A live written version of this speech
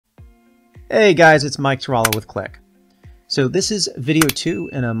Hey guys, it's Mike Tarallo with Qlik. So this is video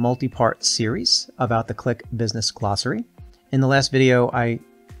 2 in a multi-part series about the Qlik Business Glossary. In the last video, I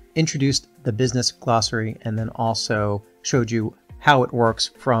introduced the Business Glossary and then also showed you how it works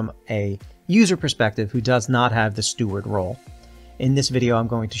from a user perspective who does not have the steward role. In this video, I'm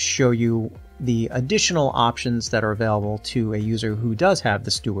going to show you the additional options that are available to a user who does have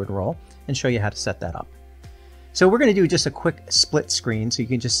the steward role and show you how to set that up. So we're going to do just a quick split screen so you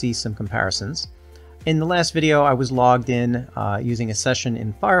can just see some comparisons. In the last video, I was logged in using a session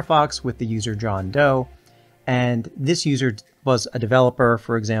in Firefox with the user John Doe. And this user was a developer,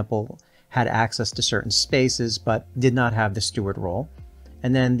 for example, had access to certain spaces, but did not have the steward role.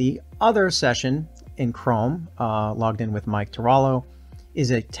 And then the other session in Chrome, logged in with Mike Tarallo,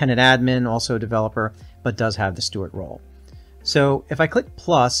 is a tenant admin, also a developer, but does have the steward role. So if I click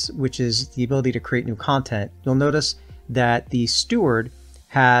plus, which is the ability to create new content, you'll notice that the steward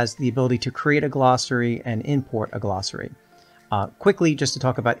has the ability to create a glossary and import a glossary. Quickly, just to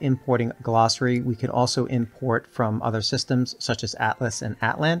talk about importing a glossary, we could also import from other systems such as Atlas and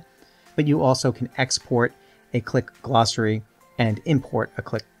Atlan, but you also can export a Qlik glossary and import a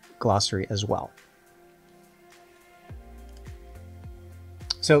Qlik glossary as well.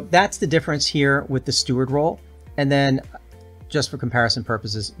 So that's the difference here with the steward role. And then just for comparison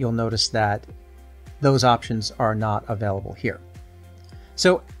purposes, you'll notice that those options are not available here.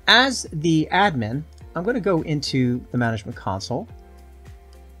 So as the admin, I'm going to go into the management console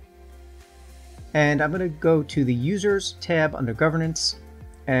and I'm going to go to the users tab under governance,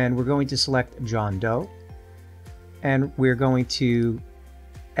 and we're going to select John Doe and we're going to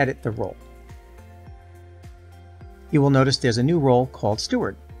edit the role. You will notice there's a new role called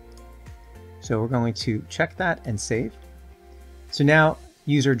steward. So we're going to check that and save. So now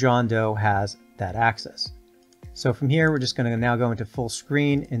user John Doe has that access. So from here, we're just going to now go into full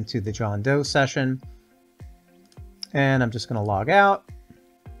screen into the John Doe session. And I'm just going to log out.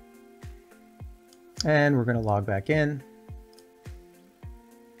 And we're going to log back in.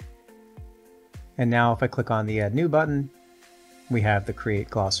 And now if I click on the Add New button, we have the Create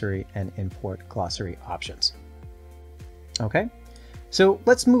Glossary and Import Glossary options. Okay, so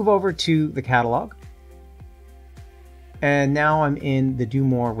let's move over to the catalog. And now I'm in the Do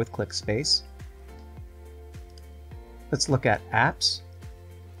More with Qlik space. Let's look at apps.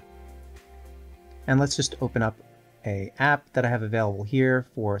 And let's just open up an app that I have available here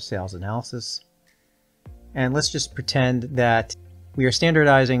for sales analysis. And let's just pretend that we are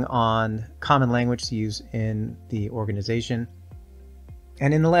standardizing on common language to use in the organization.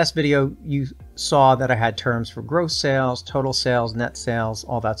 And in the last video, you saw that I had terms for gross sales, total sales, net sales,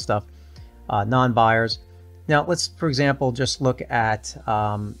 all that stuff, non-buyers. Now let's, for example, just look at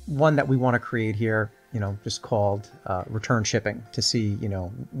one that we want to create here, just called return shipping to see,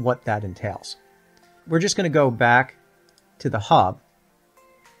 what that entails. We're just going to go back to the hub,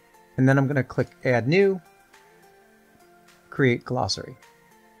 and then I'm going to click Add New, Create Glossary.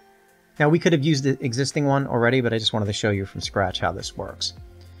 Now we could have used the existing one already, but I just wanted to show you from scratch how this works.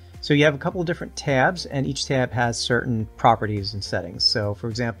 So you have a couple of different tabs, and each tab has certain properties and settings. So for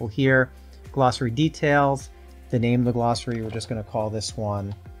example here, glossary details, the name of the glossary, we're just going to call this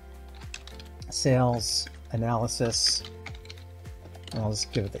one sales analysis. And I'll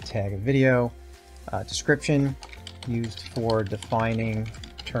just give it the tag of video. Description, used for defining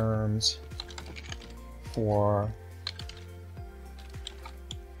terms for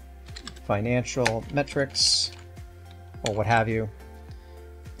financial metrics or what have you.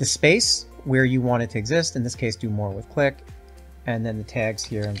 The space where you want it to exist, in this case Do More with Qlik, and then the tags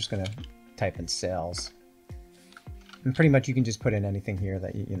here, I'm just going to type in sales. And pretty much you can just put in anything here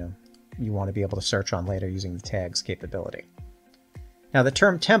that you want to be able to search on later using the tags capability. Now the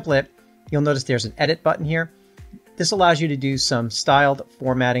term template, you'll notice there's an edit button here. This allows you to do some styled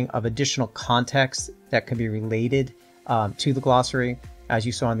formatting of additional context that can be related to the glossary. As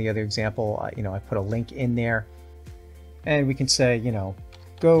you saw in the other example, I put a link in there, and we can say,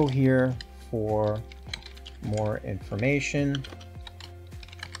 go here for more information.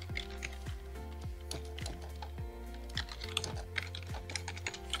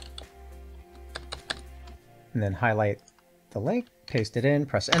 And then highlight the link, paste it in,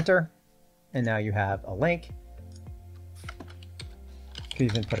 press enter, and now you have a link. You can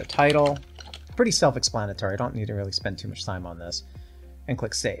even put a title. Pretty self-explanatory. I don't need to really spend too much time on this. And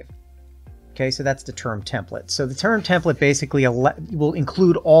click Save. Okay, so that's the term template. So the term template basically will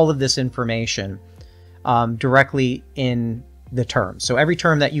include all of this information directly in the term. So every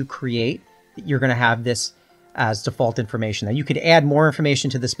term that you create, you're going to have this as default information. Now you could add more information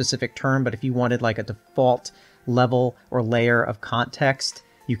to the specific term, but if you wanted like a default level or layer of context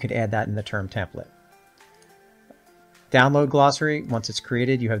you could add that in the term template. Download glossary, once it's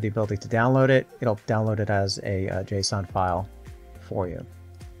created, you have the ability to download it. It'll download it as a JSON file for you.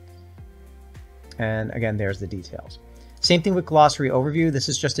 And again, there's the details. Same thing with glossary overview. This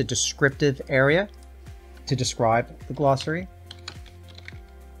is just a descriptive area to describe the glossary.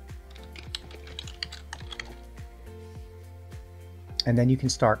 And then you can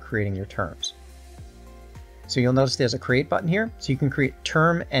start creating your terms. So you'll notice there's a create button here. So you can create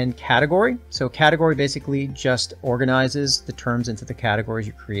term and category. So category basically just organizes the terms into the categories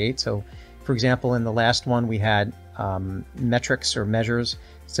you create. So for example, in the last one, we had metrics or measures.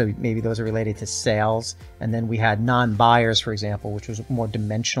 So maybe those are related to sales. And then we had non-buyers, for example, which was more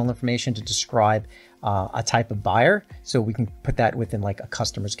dimensional information to describe a type of buyer. So we can put that within like a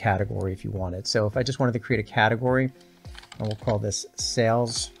customer's category if you wanted. So if I just wanted to create a category, and we'll call this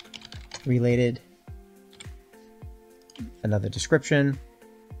sales related, another description,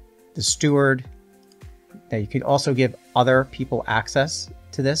 the steward. Now you could also give other people access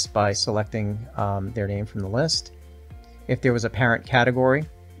to this by selecting their name from the list. If there was a parent category,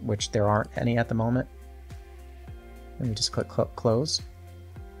 which there aren't any at the moment, let me just click close.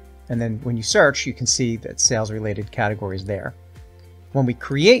 And then when you search, you can see that sales related category is there. When we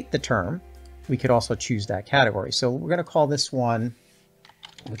create the term, we could also choose that category. So we're going to call this one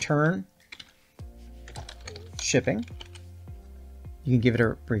return shipping. You can give it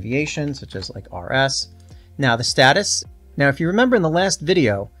an abbreviation such as like RS. Now the status. Now if you remember in the last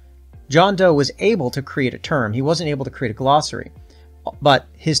video, John Doe was able to create a term. He wasn't able to create a glossary, but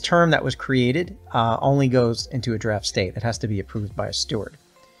his term that was created only goes into a draft state. It has to be approved by a steward.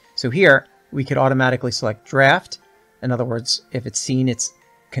 So here we could automatically select draft. In other words, if it's seen, it's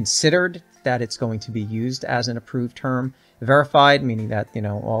considered that it's going to be used as an approved term. Verified, meaning that, you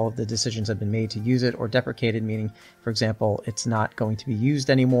know, all of the decisions have been made to use it, or deprecated, meaning, for example, it's not going to be used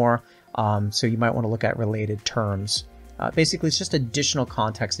anymore. So you might want to look at related terms. Basically, it's just additional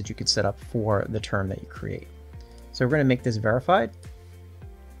context that you could set up for the term that you create. So we're going to make this verified,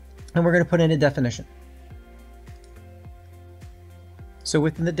 and we're going to put in a definition. So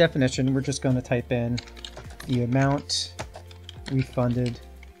within the definition, we're just going to type in the amount refunded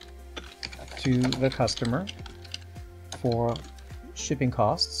to the customer for shipping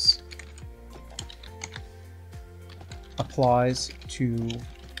costs applies to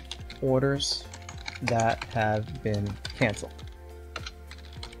orders that have been canceled.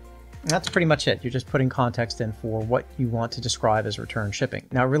 And that's pretty much it. You're just putting context in for what you want to describe as return shipping.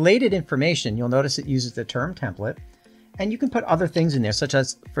 Now, related information, you'll notice it uses the term template, and you can put other things in there, such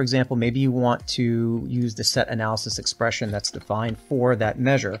as, for example, maybe you want to use the set analysis expression that's defined for that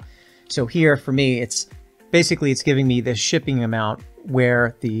measure. So here for me, it's giving me the shipping amount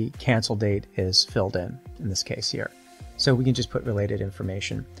where the cancel date is filled in this case here. So we can just put related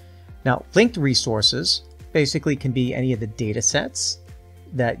information. Now, linked resources basically can be any of the data sets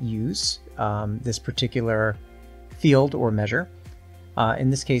that use this particular field or measure. In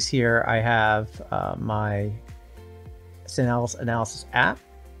this case here, I have my analysis app.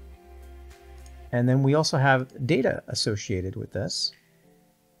 And then we also have data associated with this.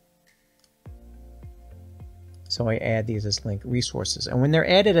 So I add these as linked resources. And when they're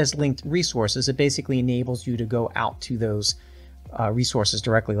added as linked resources, it basically enables you to go out to those resources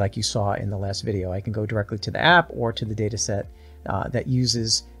directly, like you saw in the last video. I can go directly to the app or to the data set that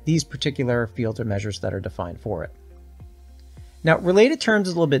uses these particular fields or measures that are defined for it. Now, related terms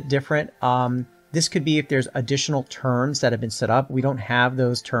is a little bit different. This could be if there's additional terms that have been set up. We don't have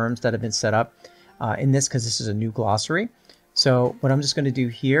those terms that have been set up in this because this is a new glossary. So what I'm just going to do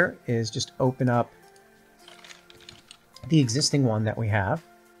here is just open up the existing one that we have.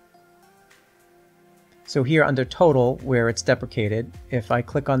 So here under total, where it's deprecated, if I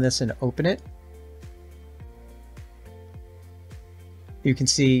click on this and open it, you can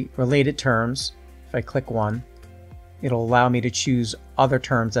see related terms. If I click one, it'll allow me to choose other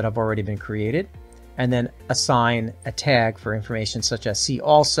terms that have already been created and then assign a tag for information such as see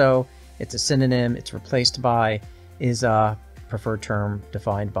also, it's a synonym, it's replaced by, is a preferred term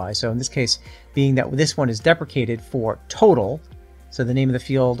defined by. So in this case, being that this one is deprecated for total, so the name of the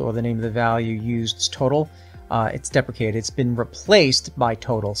field or the name of the value used is total, it's deprecated. It's been replaced by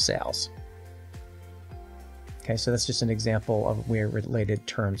total sales. Okay, so that's just an example of where related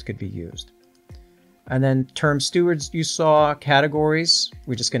terms could be used. And then term stewards, you saw categories.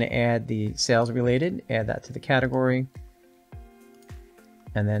 We're just going to add the sales related, add that to the category.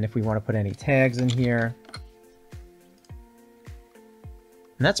 And then if we want to put any tags in here,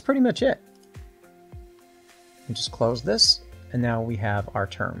 and that's pretty much it. We just close this, and now we have our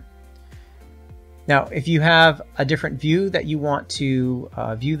term. Now, if you have a different view that you want to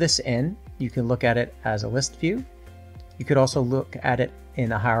view this in, you can look at it as a list view. You could also look at it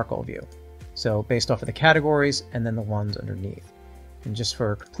in a hierarchical view. So based off of the categories and then the ones underneath. And just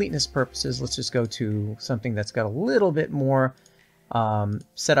for completeness purposes, let's just go to something that's got a little bit more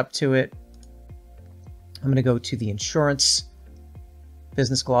setup to it. I'm going to go to the insurance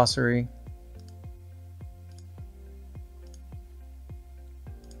business glossary.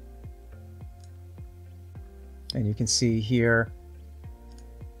 And you can see here,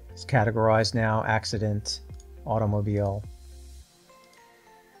 it's categorized now: accident, automobile,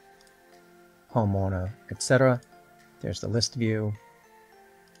 homeowner, etc. There's the list view,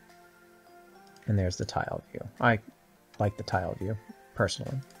 and there's the tile view. I like the tile view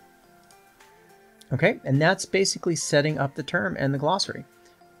personally. Okay, and that's basically setting up the term and the glossary.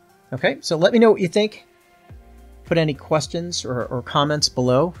 Okay, so let me know what you think. Put any questions or comments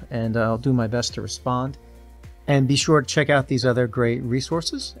below, and I'll do my best to respond. And be sure to check out these other great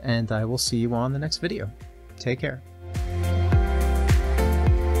resources, and I will see you on the next video. Take care.